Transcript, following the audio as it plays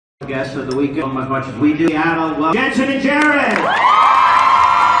Guests of the weekend as much as we do. Seattle, well, Jensen and Jared!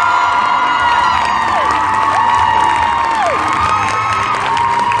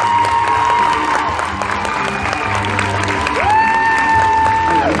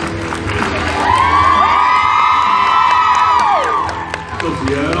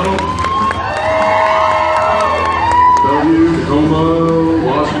 Seattle, Bellevue, Tacoma,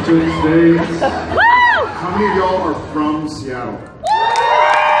 Washington State. How many of y'all are from Seattle?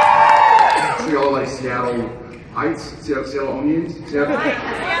 So y'all like Seattleites, Seattleonians, Seattle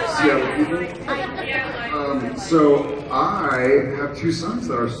people? So I have two sons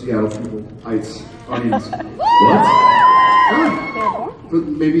that are Seattle people-ites, onions. What? Yeah. But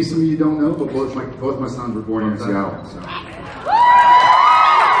maybe some of you don't know, but both my sons were born in Seattle. So.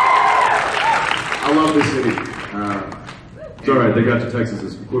 I love this city. It's alright, they got to Texas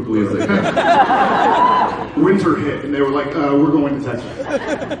as quickly as they could. Winter hit, and they were like, we're going to Texas.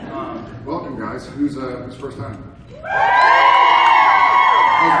 Welcome, guys. Who's first time?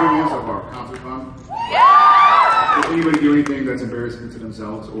 How's it going so far? Concert fun? Yeah! Does anybody do anything that's embarrassing to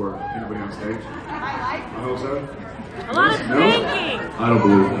themselves or anybody on stage? I hope so. A lot of spanking. I don't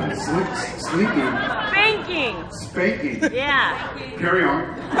believe that. Slinking. Spanking. Spanking. Yeah. Carry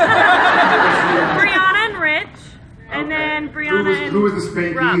on. Brianna and Rich. And then Brianna who was the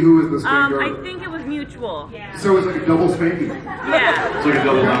spanky? Rob. Who was the spanker? I think it was mutual. Yeah. So it's like a double spanking. Yeah. It's like a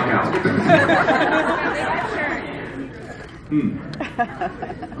double knockout.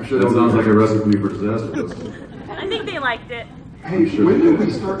 I'm sure that sounds like a recipe for disaster. I think they liked it. Hey, when did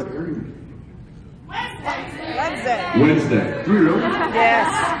we start airing? Wednesday. Do you really? Yes.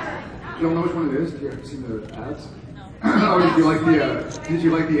 You don't know which one it is? Have you ever seen the ads? Oh, did you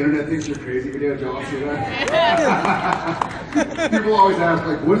like the Internet Thinks You're Crazy video? Did y'all see that? People always ask,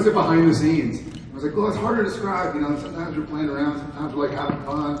 like, what is it behind the scenes? I was like, well, it's hard to describe. You know, sometimes we're playing around, sometimes we're like having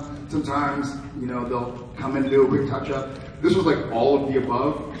fun, sometimes, you know, they'll come in and do a quick touch-up. This was like all of the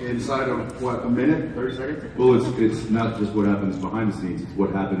above inside of, what, a minute, 30 seconds? Well, it's not just what happens behind the scenes, it's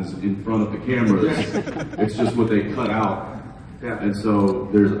what happens in front of the cameras. It's just what they cut out. Yeah. And so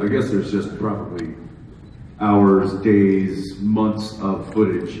I guess there's just probably hours, days, months of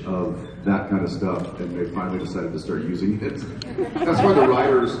footage of that kind of stuff, and they finally decided to start using it. That's why the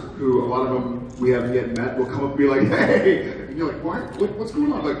writers, who a lot of them we haven't yet met, will come up and be like, hey, and you're like, what's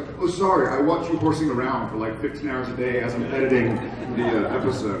going on? Like, oh, sorry, I watch you horsing around for like 15 hours a day as I'm editing the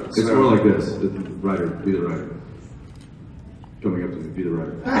episodes. It's more like this, the writer, be the writer. Coming up to me, be the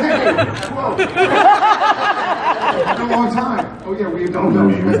writer. Hey, whoa. It's been a long time. Oh yeah, we don't know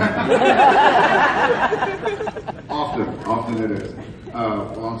you. Often it is.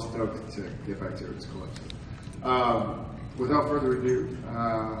 Well, I'm stoked to get back to this collection. Without further ado,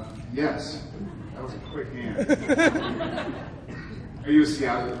 yes, that was a quick hand. Are you a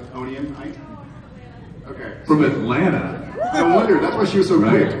Seattleonian? Okay. From Atlanta. No wonder, that's why she was so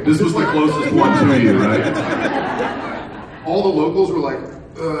quick. This was the closest one to you, right? All the locals were like,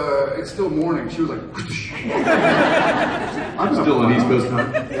 it's still morning. She was like, I'm still on East Coast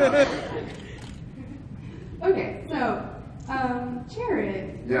time. Okay, so,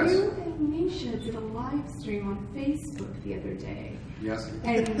 Jared, yes. You and Misha did a live stream on Facebook the other day. Yes.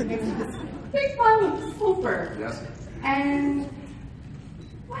 And there was this big pile of sulfur. Yes. And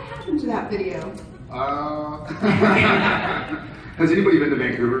what happened to that video? Has anybody been to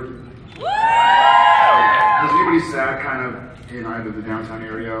Vancouver? Has anybody sat kind of in either the downtown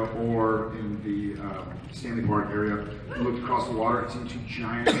area or in the Stanley Park area and looked across the water and seen two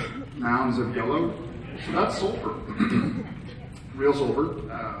giant mounds of yellow? So that's sulfur. Real sulfur.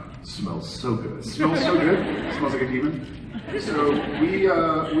 Smells so good. Smells so good. It smells like a demon. So we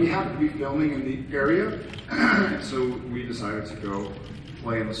happened to be filming in the area, so we decided to go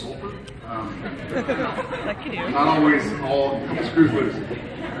play in the sulfur. Not always all screws loose.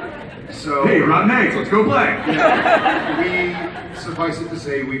 So hey, rotten eggs, let's go play. Yeah, suffice it to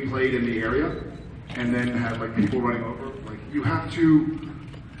say, we played in the area, and then had like people running over. Like, you have to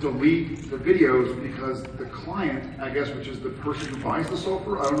delete the videos because the client, I guess, which is the person who buys the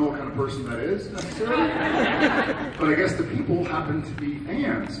sulfur, I don't know what kind of person that is necessarily, but I guess the people happen to be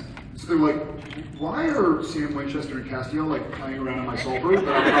fans. So they're like, why are Sam Winchester and Castiel like playing around on my sulfur that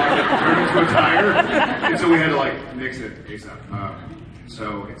I'm about to turn into a tire? And so we had to like mix it ASAP.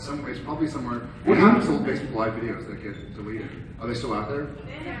 So it's probably somewhere. What happens to Facebook Live videos that get deleted? Are they still out there?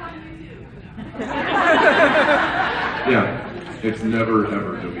 Yeah. It's never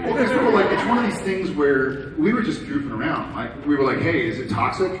ever deleted. Well, because we were like, it's one of these things where we were just goofing around. Like, we were like, hey, is it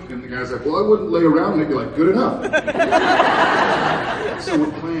toxic? And the guy's like, well, I wouldn't lay around. And they'd be like, good enough. So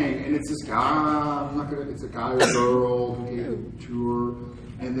we're playing, and it's this guy, it's a guy or girl who gave a tour,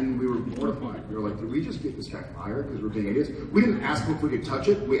 And then we were mortified. We were like, did we just get this guy fired because we're being idiots? We didn't ask him if we could touch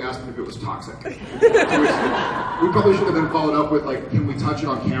it. We asked him if it was toxic. We probably should have then followed up with like, can we touch it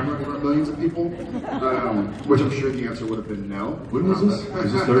on camera in front of millions of people? Which I'm sure the answer would have been no. When was this?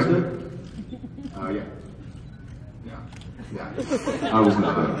 Was this Thursday? Yeah. I was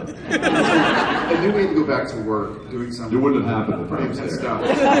not there. And then we had to go back to work doing some. It wouldn't have happened if I was there. Stuff.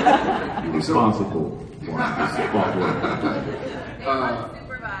 Responsible. Supervised.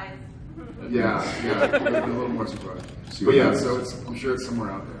 Yeah, a little more surprised. But yeah, so I'm sure it's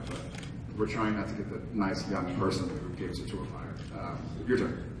somewhere out there, but we're trying not to get the nice young person who gave us a tour fired. Your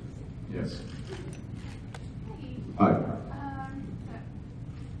turn. Yes. Hi.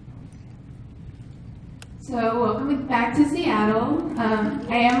 So welcome back to Seattle.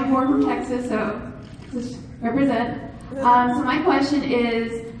 I am born from Texas, so just represent. So my question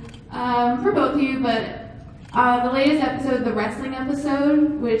is for both of you, but the latest episode, the wrestling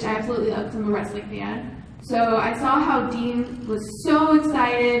episode, which I absolutely love because I'm a wrestling fan. So I saw how Dean was so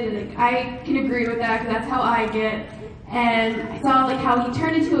excited, and like, I can agree with that because that's how I get. And I saw like how he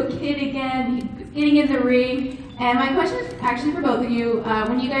turned into a kid again. He was getting in the ring. And my question is actually for both of you.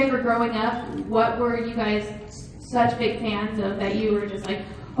 When you guys were growing up, what were you guys such big fans of that you were just like,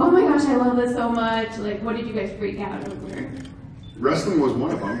 oh my gosh, I love this so much? Like, what did you guys freak out over? Wrestling was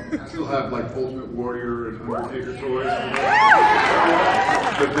one of them. I still have like Ultimate Warrior and Undertaker toys.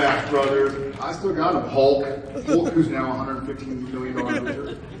 The Back Brothers. I still got them. Hulk, who's now $115 million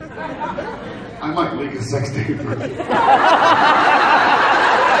loser. I might leak a sex tape for you.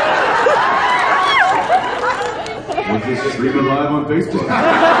 Was this streaming live on Facebook?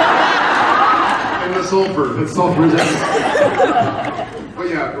 And the sulfur. It's sulfur's everything. But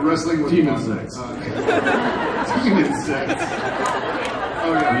yeah, wrestling was Demon fun. sex. Demon sex.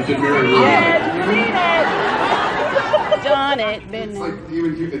 Oh yeah. You did marry Done it, been It's like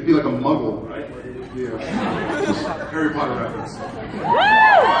it'd be like a muggle, right? Yeah. Harry Potter reference.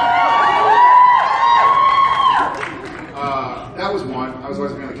 That was one. I was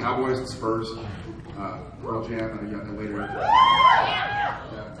always a fan of the Cowboys and Spurs. Pearl Jam and later.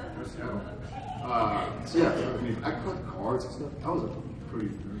 So yeah, I mean, I collected cards and stuff. I was a pretty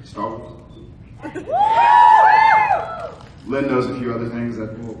Star Wars. Lynn knows a few other things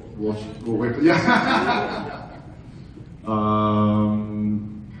that we'll wait for. Yeah. I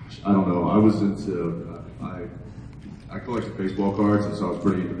don't know. I was into I collected baseball cards, and so I was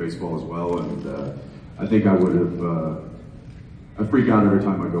pretty into baseball as well. And I think I would have. I freak out every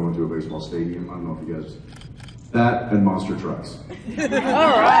time I go into a baseball stadium. I don't know if you guys. That and monster trucks. all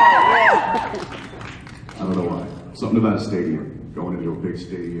right. I don't know why. Something about a stadium. Going into a big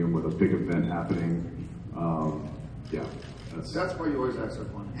stadium with a big event happening. Yeah. That's why you always act so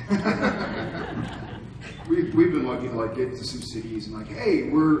funny. We've been lucky to like get to some cities and like, hey,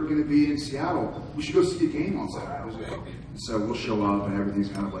 we're gonna be in Seattle. We should go see a game on Saturday. So we'll show up and everything's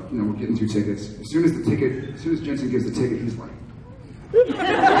kind of like, we're getting 2 tickets. As soon as Jensen gives the ticket, he's like.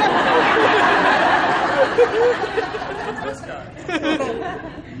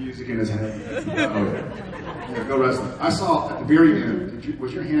 Music in his head. Yeah, go wrestling. I saw at the very end.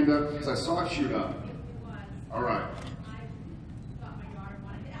 Was your hand up? Because I saw it shoot up. All right.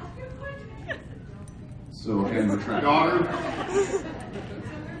 So hand retract. Daughter.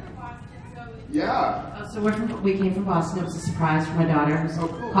 Yeah. So we came from Boston. It was a surprise for my daughter. It was a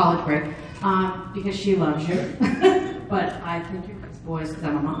college break because she loves you. But I think you're boys because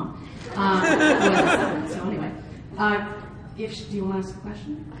I'm a mom. So anyway, do you want to ask a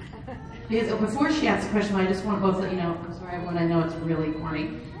question? Because before she asks a question, I just want to both let you know. I'm sorry, everyone. I know it's really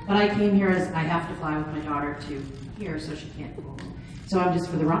corny, but I came here as I have to fly with my daughter to here, so she can't go home. So I'm just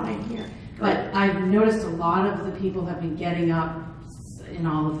for the ride here. But I've noticed a lot of the people have been getting up in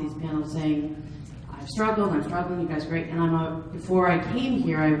all of these panels saying, I'm struggling, you guys are great. And before I came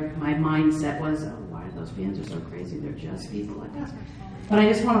here, my mindset was, oh, why those fans are so crazy? They're just people like us. But I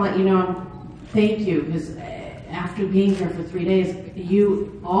just want to let you know, thank you, because after being here for 3 days,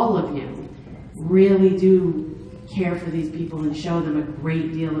 all of you, really do care for these people and show them a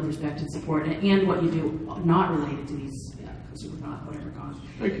great deal of respect and support, and what you do not related to these super cons, whatever cons.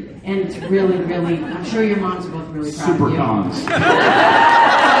 Thank you. And it's really, really, I'm sure your moms are both really proud Super of you. cons.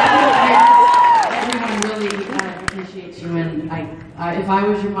 Everyone really appreciates you, and if I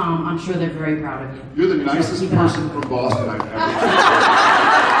was your mom, I'm sure they're very proud of you. You're the nicest person from Boston I've ever met.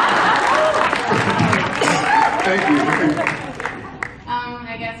 Thank you.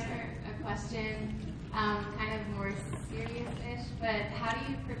 I guess for a question, kind of more serious-ish, but how do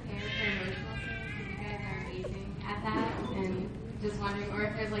you prepare for emotional scenes? Because you guys are amazing at that, and just wondering, or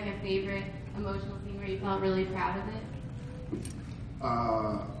if there's like a favorite emotional scene where you felt really proud of it?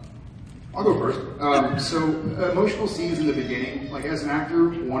 I'll go first. So emotional scenes in the beginning, like as an actor,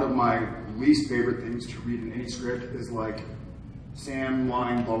 one of my least favorite things to read in any script is like Sam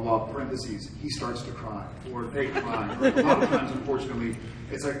line, blah, blah, parentheses, he starts to cry, or they cry. Or a lot of times, unfortunately,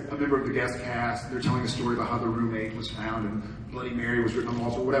 it's like a member of the guest cast, they're telling a story about how the roommate was found and Bloody Mary was written on the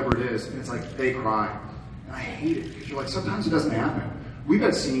walls, or whatever it is, and it's like, they cry. And I hate it, because you're like, sometimes it doesn't happen. We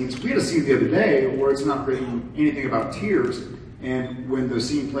had a scene the other day where it's not written anything about tears, and when the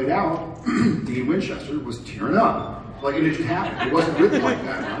scene played out, Dean Winchester was tearing up. Like, it just happened. It wasn't written like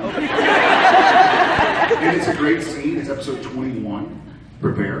that. And it's a great scene. It's episode 21.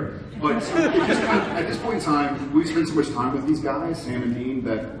 Prepare. But so it just kind of, at this point in time, we've spent so much time with these guys, Sam and Dean,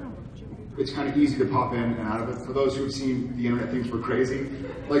 that it's kind of easy to pop in and out of it. For those who have seen the internet things were crazy,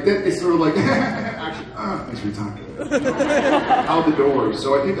 like that, it's sort of like, actually, thanks for your time. Out the door.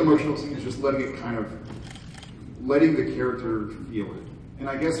 So I think the emotional scene is just letting the character feel it. And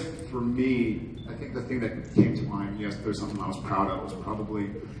I guess for me, I think the thing that came to mind, yes, there's something I was proud of, was probably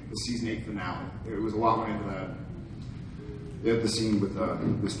the season 8 finale. It was a lot went into that. The scene with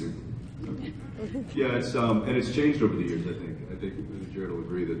this dude. Yeah, it's and it's changed over the years. I think Jared will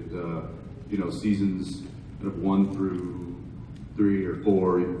agree that seasons kind of 1 through 3 or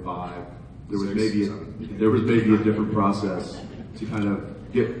 4, even 5. There was maybe a different process to kind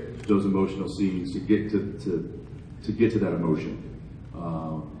of get those emotional scenes, to get to that emotion.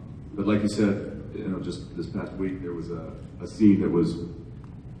 But like you said, just this past week, there was a scene that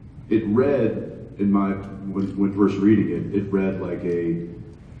it read, when first reading it read like a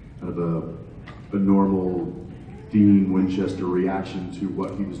kind of a normal Dean Winchester reaction to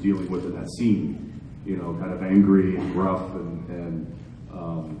what he was dealing with in that scene. Kind of angry and gruff, and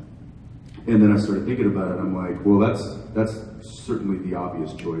then I started thinking about it. I'm like, well, that's certainly the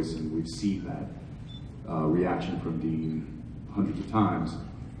obvious choice, and we've seen that reaction from Dean hundreds of times.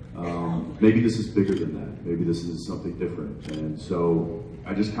 Maybe this is bigger than that. Maybe this is something different. And so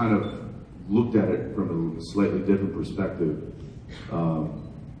I just kind of looked at it from a slightly different perspective.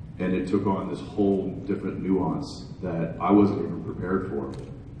 And it took on this whole different nuance that I wasn't even prepared for.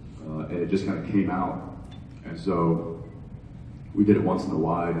 And it just kind of came out. And so we did it once in a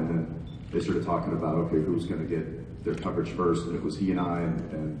wide, and then they started talking about, okay, who's going to get their coverage first? And it was he and I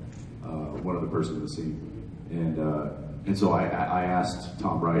and one other person in the scene. And so I asked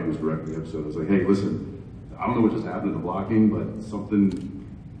Tom Wright, who's directing the episode, I was like, hey, listen, I don't know what just happened in the blocking, but something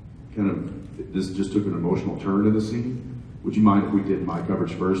this just took an emotional turn in the scene. Would you mind if we did my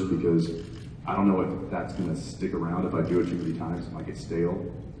coverage first? Because I don't know if that's going to stick around if I do it too many times. It might get stale.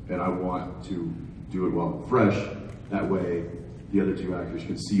 And I want to do it while fresh. That way, the other 2 actors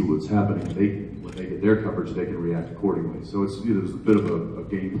can see what's happening. When they get their coverage, they can react accordingly. So there's a bit of a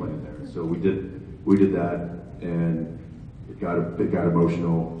game plan there. So we did that, and it got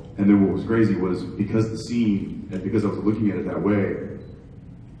emotional. And then what was crazy was, because the scene, and because I was looking at it that way,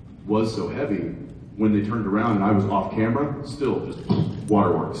 was so heavy, when they turned around and I was off camera, still just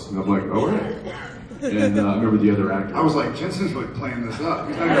waterworks. And I'm like, all right. And I remember the other actor. I was like, Jensen's like playing this up.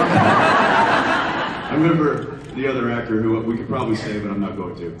 I remember the other actor, who we could probably say, but I'm not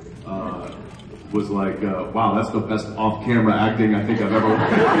going to, was like, wow, that's the best off-camera acting I think I've ever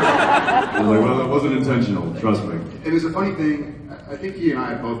worked. I was like, well, that wasn't intentional, trust me. It was a funny thing, I think he and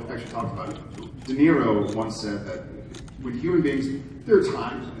I both actually talked about it. De Niro once said that when human beings, there are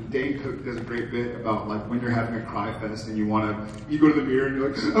times, and Dane Cook does a great bit about like when you're having a cry fest and you go to the mirror and you're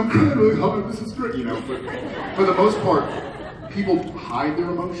like, I'm crying really hard, this is great, but for the most part, people hide their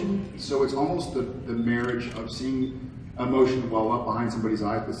emotion, so it's almost the marriage of seeing emotion well up behind somebody's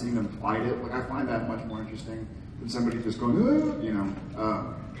eyes, but seeing them fight it. Like, I find that much more interesting than somebody just going,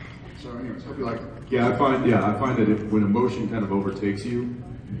 so anyways, hope you like it. Yeah, I find that when emotion kind of overtakes you,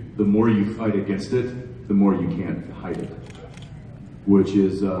 the more you fight against it, the more you can't hide it. Which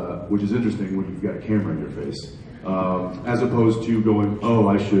is interesting when you've got a camera in your face. As opposed to going, oh,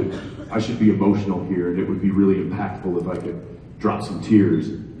 I should be emotional here, and it would be really impactful if I could drop some tears.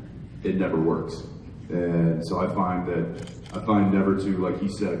 It never works. And so I find never to, like he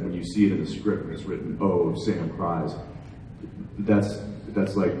said, when you see it in the script and it's written, oh, Sam cries, that's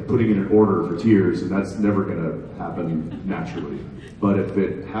like putting in an order for tears, and that's never gonna happen naturally. But if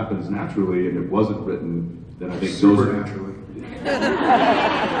it happens naturally and it wasn't written, then I think those are naturally.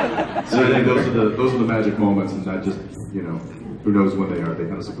 So I think those are the magic moments, and that just, who knows when they are. They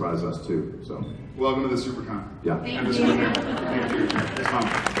kind of surprise us too. So welcome to the SuperCon. Yeah. Thank you. Thank you. It's fun.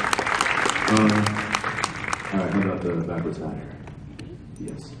 All right, how about the backwards hat?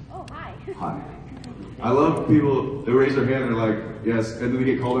 Yes. Oh, hi. Hi. I love people, they raise their hand and they're like, yes, and then they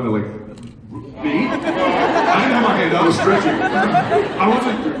get called in and they're like, Me? I didn't have my hand. I was stretching. I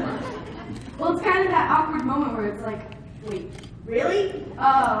wasn't. Well, it's kind of that awkward moment where it's like, wait, really?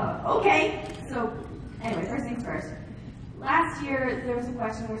 Okay. So, anyway, first things first. Last year, there was a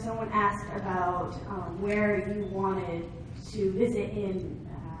question where someone asked about where you wanted to visit in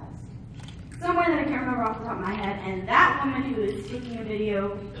somewhere that I can't remember off the top of my head, and that woman who is taking a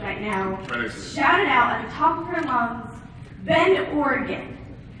video right now shouted out at the top of her lungs, Bend, Oregon.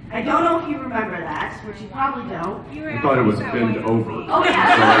 I don't know if you remember that, which you probably don't. I thought it was Bend Over. Oh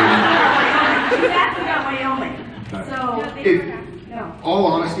yeah, she's asking about Wyoming. So, no. All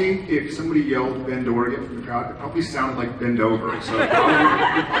honesty, if somebody yelled Bend, Oregon from the crowd, it probably sounded like Bend Over. So,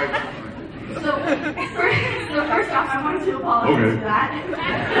 So first off, I wanted to apologize for that.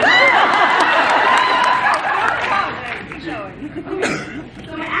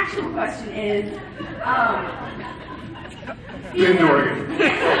 So my actual question is, Bend, Oregon.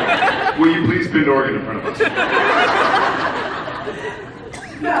 Will you please bend Oregon in front of us?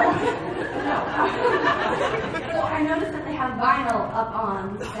 No. So I noticed that they have vinyl up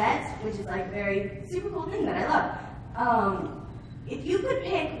on set, which is like a very super cool thing that I love. If you could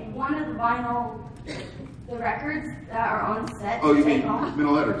pick one of the records that are on set Oh, to you take mean home.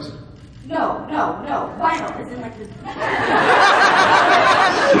 middle letters? No. Vinyl, as in like the...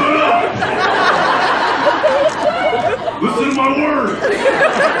 Listen to my words!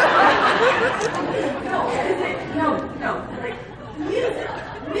 No. Like music,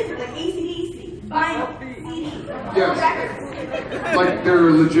 like AC/DC, vinyl, CD, Yes. records. Like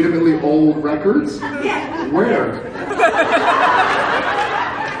they're legitimately old records? Yeah. Where?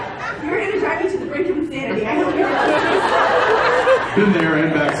 You're gonna drive me to the brink of insanity. I hope you realize. Been there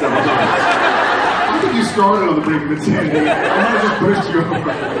and back several times. I think you started on the brink of insanity. I might have just pushed you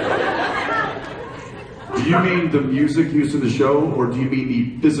over. Do you mean the music used in the show, or do you mean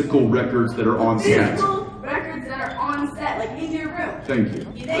the physical records that are on set? Physical records that are on set, like in your room. Thank you.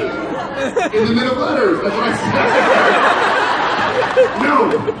 You think? In the middle letters, that's what I said.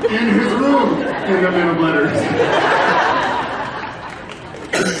 No, in his room, in the middle letters.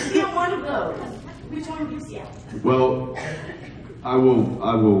 Steal one of those. Which one would you steal? Well, I'll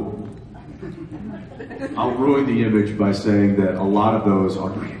ruin the image by saying that a lot of those are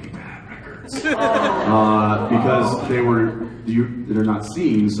really bad records. Because they're not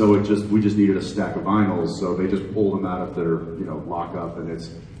seen, so we just needed a stack of vinyls, so they just pulled them out of their lockup, and there's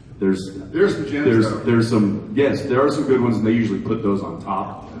some gems though. There are some good ones, and they usually put those on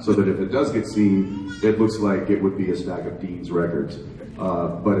top so that if it does get seen, it looks like it would be a stack of Dean's records.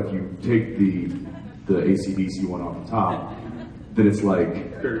 But if you take the AC/DC one off the top, then it's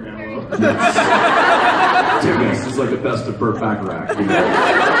like Barry Manilow. it's like the best of Burt Bacharach. You know?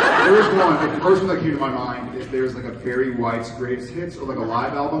 There is one, the first one that came to my mind is there's like a Barry White's Greatest Hits, or like a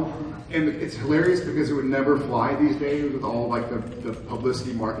live album, and it's hilarious because it would never fly these days with all like the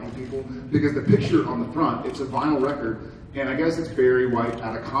publicity marketing people, because the picture on the front, it's a vinyl record, and I guess it's Barry White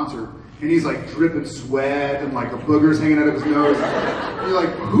at a concert, and he's like dripping sweat and like a booger's hanging out of his nose. And you're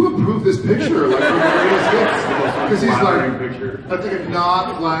like, who approved this picture? Like from the Greatest Hits? Because he's like, picture. that's like a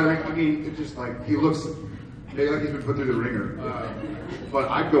not flattering. I mean, it's just like he looks maybe like he's been put through the ringer. But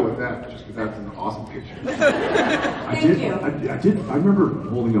I'd go with that just because that's an awesome picture. I remember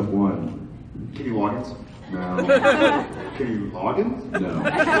holding up one. Kenny Loggins? No. Kenny Loggins? No.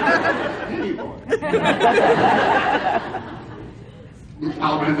 Kenny Loggins.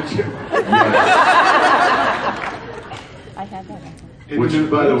 Alvin and the Chipmunks. I had that. Which,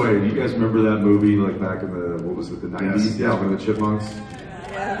 by the way, do you guys remember that movie like back in the 90s? Yes. The Alvin and the Chipmunks?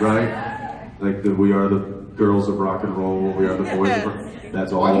 Yes. Right? Like we are the girls of rock and roll, we are the boys of rock.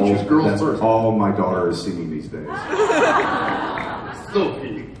 That's all. Why don't you choose girls that's first? all my daughter is singing these days.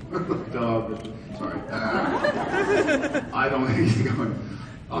 Sophie. Sorry. I don't think he's going.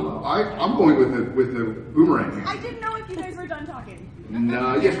 I'm going with the boomerang. I didn't know if you guys were done talking.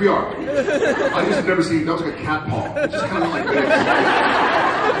 No, yes, we are. I just have never seen, that was like a cat paw. It just kind of went like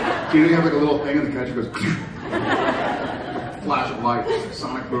this. You have like a little thing and the catcher goes, flash of light,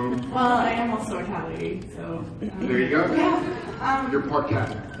 sonic boom. Well, I am also a cat lady, so. There you go. Yeah. You're part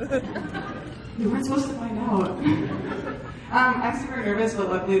cat. You weren't supposed to find out. I'm super nervous, but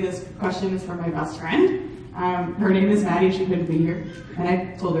luckily this question is from my best friend. Her name is Maddie, she couldn't be here, and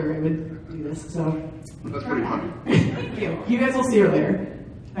I told her I would do this, so. That's pretty funny. Thank you. You guys will see her later.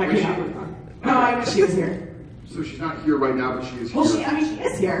 No, I wish she was here. So she's not here right now, but she is here. Well, she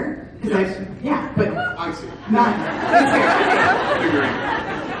is here. Yes. Yeah, but I see. not. Figuring.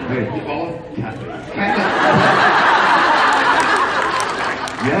 Hey. You follow? Cat.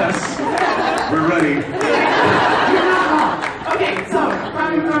 Yes, we're ready. You're not wrong. Okay, so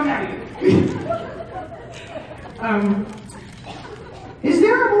from Maddie. Is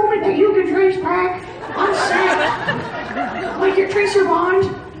there a moment that you can trace back on set, like your Tracer Bond,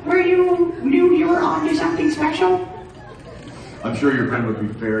 where you knew you were onto something special? I'm sure your friend would be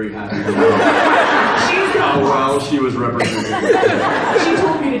very happy to know how well she was represented. She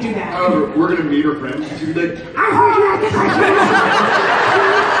told me to do that. However, we're gonna meet her friend. She's gonna be like, I heard you had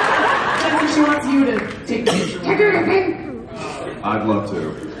the She wants you to take the picture. Take her thing. I'd love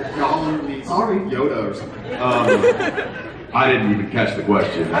to. Gollum meets Yoda or something. I didn't even catch the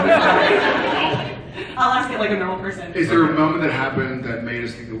question. I'll ask it like a normal person. Is there a moment that happened that made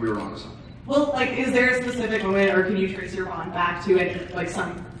us think that we were onto something? Well, like, is there a specific moment, or can you trace your bond back to any, like,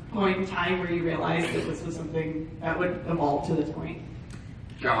 some point in time where you realized that this was something that would evolve to this point?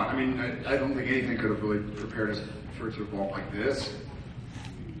 God, I mean, I don't think anything could have really prepared us for it to evolve like this.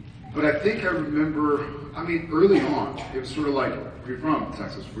 But I think I remember, I mean, early on, it was sort of like, where are you from?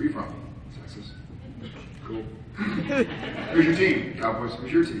 Texas. Where are you from? Texas. Cool. Who's your team? Cowboys.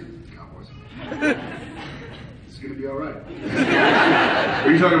 Who's your team? Cowboys. It's gonna be all right.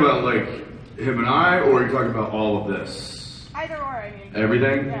 Are you talking about, like, him and I, or are you talking about all of this? Either or, I mean.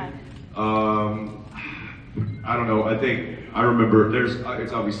 Everything? Yeah. I don't know. I think I remember.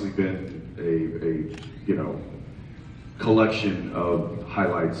 It's obviously been a collection of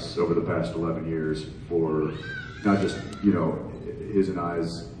highlights over the past 11 years for not just his and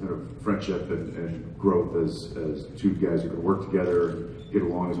I's friendship and growth as two guys who can work together and get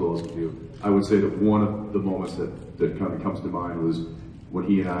along as well as we do. I would say that one of the moments that kind of comes to mind was when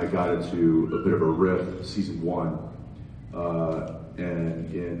he and I got into a bit of a riff, season 1.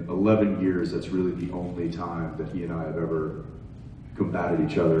 And in 11 years, that's really the only time that he and I have ever combated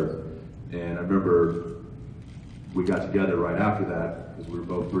each other. And I remember we got together right after that because we were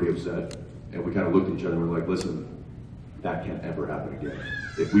both pretty upset. And we kind of looked at each other and we were like, listen, that can't ever happen again.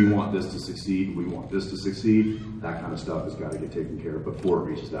 If we want this to succeed, that kind of stuff has got to get taken care of before it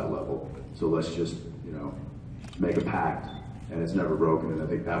reaches that level. So let's just, make a pact, and it's never broken. And I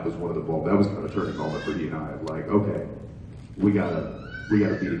think that was one of the that was kind of a turning moment for he and I, like, okay, we gotta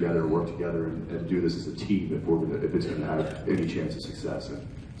be together, work together, and do this as a team if it's gonna have any chance of success. And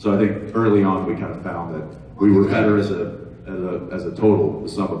so I think early on we kind of found that we were better as a total, the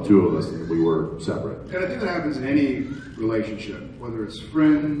sum of two of us, than we were separate. And I think that happens in any relationship, whether it's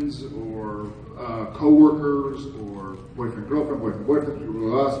friends or co-workers or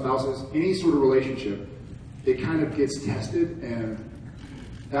boyfriend-girlfriend, spouses, any sort of relationship, it kind of gets tested, and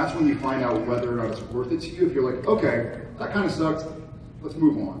that's when you find out whether or not it's worth it to you. If you're like, okay, that kind of sucks, let's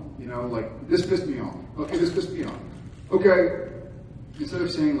move on. Like, this pissed me off. Okay, this pissed me off. Okay, instead of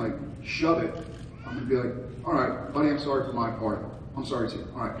saying, like, shove it, I'm going to be like, all right, buddy, I'm sorry for my part. I'm sorry too.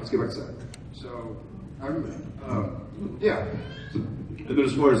 All right, let's get back to set. So, I remember that. Yeah. And then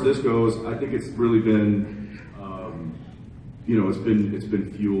as far as this goes, I think it's really been, it's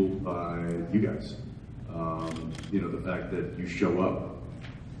been fueled by you guys. The fact that you show up.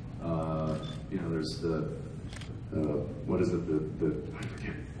 There's the, what is it, I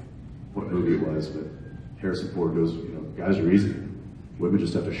forget what movie it was, but Harrison Ford goes, guys are easy. Women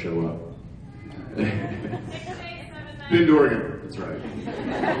just have to show up. Bend, Oregon. That's right.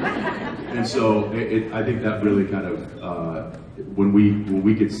 And so I think that really kind of, when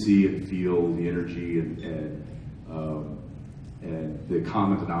we could see and feel the energy and the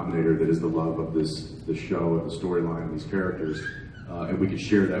common denominator that is the love of the show and the storyline and these characters, and we could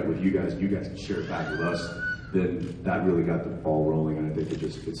share that with you guys, and you guys can share it back with us, then that really got the ball rolling, and I think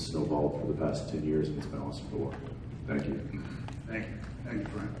it's snowballed for the past 10 years, and it's been awesome to watch. Thank you. Thank you. Thank you,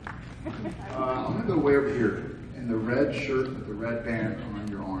 Frank. I'm going to go way over here in the red shirt with the red band on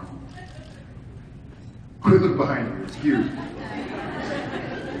your arm. Quick look behind you. It's you.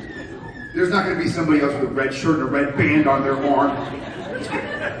 There's not going to be somebody else with a red shirt and a red band on their arm.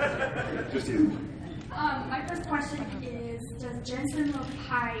 Just you. My first question is, does Jensen love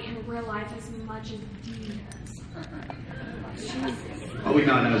pie in real life as much as Dean does? Probably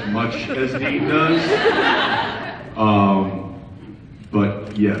not as much as Dean does.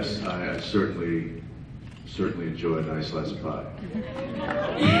 But yes, I certainly enjoy a nice slice of pie.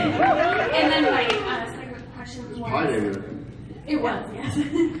 And then my second question was... Pie day with it. It was, yes.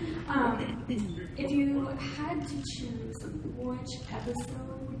 If you had to choose, which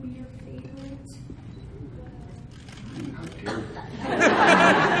episode would be your favorite? How dare you.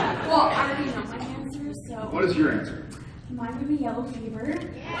 Well, I already know my answer, so... What is your answer? Mine would be Yellow Fever.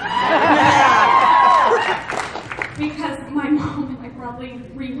 Because my mom and I probably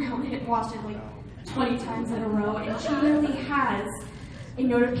rewound it and watched it like 20 times in a row, and she literally has a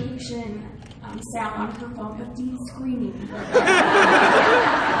notification sound on her phone of Dean screaming.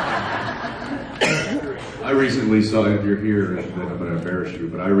 I recently saw, if you're here, and then I'm going to embarrass you,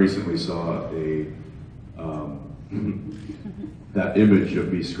 but I recently saw that image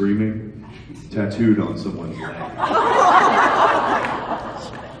of me screaming tattooed on someone's leg.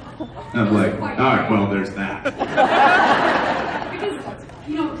 And I'm like, all right, well, there's that. Because,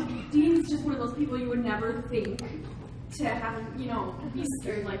 you know, Dean's just one of those people you would never think to have, you know, be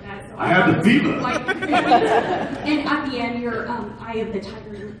scared like that. So I have the fever. And at the end, your Eye of the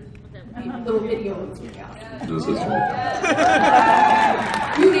Tiger little video was really awesome. This is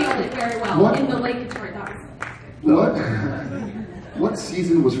You nailed it very well. What? In the lake part, that was What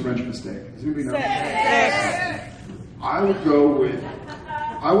season was French Mistake? Does anybody know? I would go with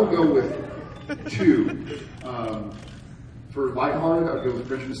two. For lighthearted, I'd go with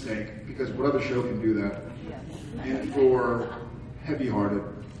French Mistake because what other show can do that? And for heavy-hearted,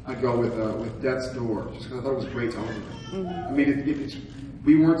 I'd go with Death's Door just because I thought it was great television. I mean,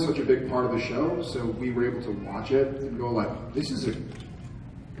 we weren't such a big part of the show, so we were able to watch it and go like,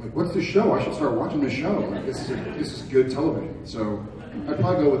 what's the show? I should start watching this show. Like, this is good television. So I'd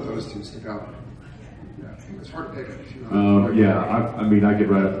probably go with those two. Stick out. Yeah, it's hard to pick. Yeah, I mean, I could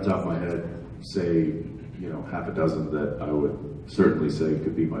right off the top of my head say, you know, half a dozen that I would certainly say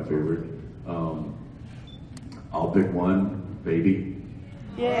could be my favorite. I'll pick one, Baby.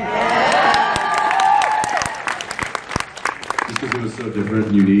 Just because it was so different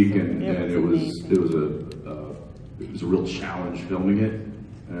and unique, and it was a real challenge filming it.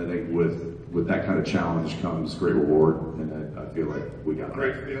 And I think with that kind of challenge comes great reward, and I feel like we got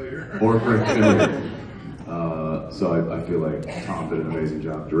Great failure. Or great failure. So I feel like Tom did an amazing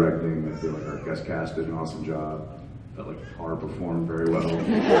job directing. I feel like our guest cast did an awesome job. I felt like Har performed very well.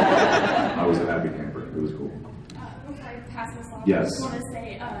 I was a happy camper. It was cool. Before I pass this off, Yes. I just want to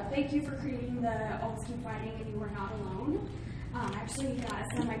say thank you for creating the Always Keep Fighting and You Are Not Alone. Actually, a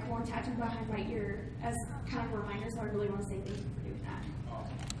semi-colon tattoo behind my ear as kind of a reminder, so I really want to say thank you for doing that.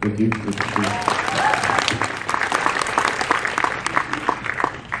 Thank you.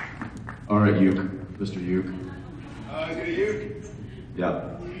 All right, Uke. Mr. Uke. Is it a Uke?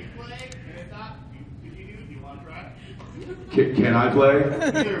 Yeah. Can I play?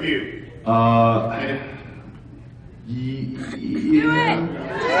 Either of you. Yeah.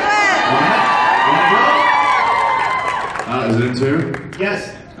 Is it in tune?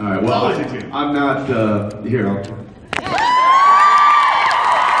 Yes. All right. Well, It's always in tune. I'm not here.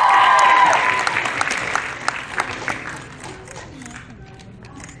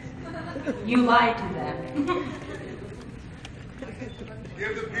 You lied to them.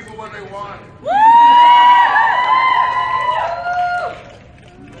 Give the people what they want.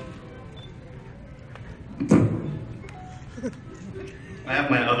 I have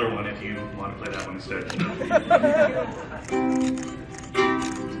my other one if you want to play that one instead. I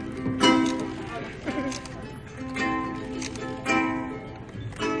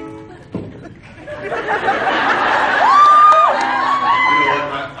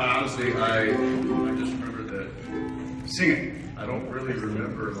just remember that. Sing it. I don't really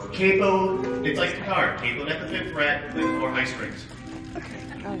remember. Capo, it's like guitar. Capo at the 5th fret with 4 high strings.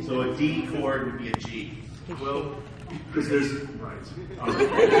 So a D chord would be a G. Well, because there's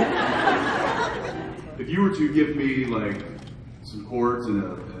if you were to give me like some chords and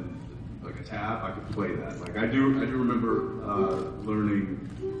like a tab, I could play that. Like I do remember learning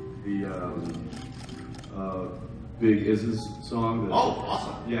the Big Iz's song. Oh,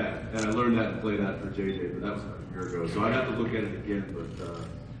 awesome. Yeah, and I learned that and played that for JJ, but that was like a year ago. So I'd have to look at it again, but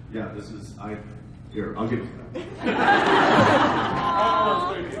yeah, here, I'll give it to that.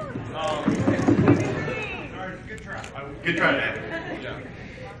 Good try. Good try, man. Yeah.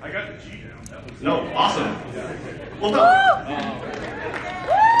 I got the G down. That was awesome. Well done.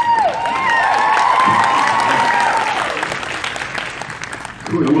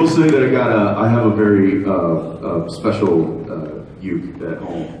 I will say that I have a very special uke at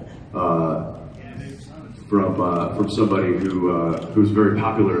home from somebody who's very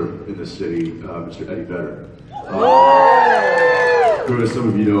popular in this city, Mr. Eddie Vedder, who, as some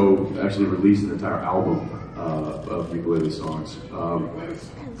of you know, actually released an entire album of ukulele songs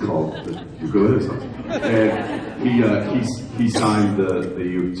called the Ukulele Songs, and he signed the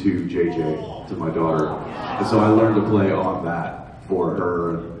uke to JJ, to my daughter, and so I learned to play on that for her,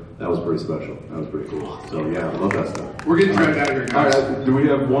 and that was pretty special. That was pretty cool. So yeah, I love that stuff. We're getting dragged out of here, guys. All right, do we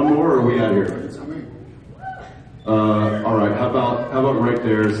have one more, or are we out of here? All right. How about right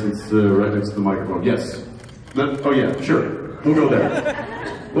there, since right next to the microphone? Yes. Oh yeah, sure. We'll go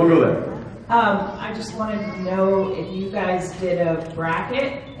there. We'll go there. I just wanted to know if you guys did a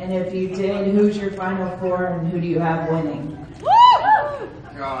bracket, and if you did, who's your final 4, and who do you have winning?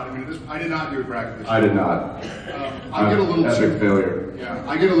 God, I mean, I did not do a bracket this year. I did not. I get a little epic too failure. Yeah,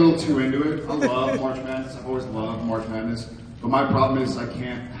 I get a little too into it. I love March Madness. I've always loved March Madness. But my problem is I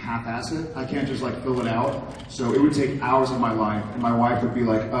can't half-ass it. I can't just like fill it out. So it would take hours of my life, and my wife would be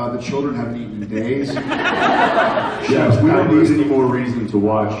like, "The children haven't eaten in days." Yes, we don't need any more reason to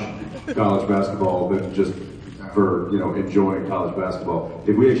watch college basketball than just for enjoying college basketball.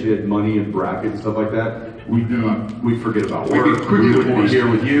 If we actually had money and brackets and stuff like that, we'd forget about work. We wouldn't be here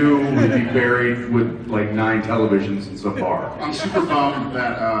with you. We'd be buried with like 9 televisions in some bar. I'm super bummed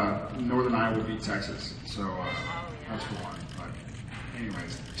that Northern Iowa beat Texas. So that's for one. But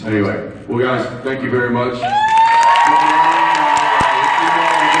anyways. Anyway, well guys, thank you very much.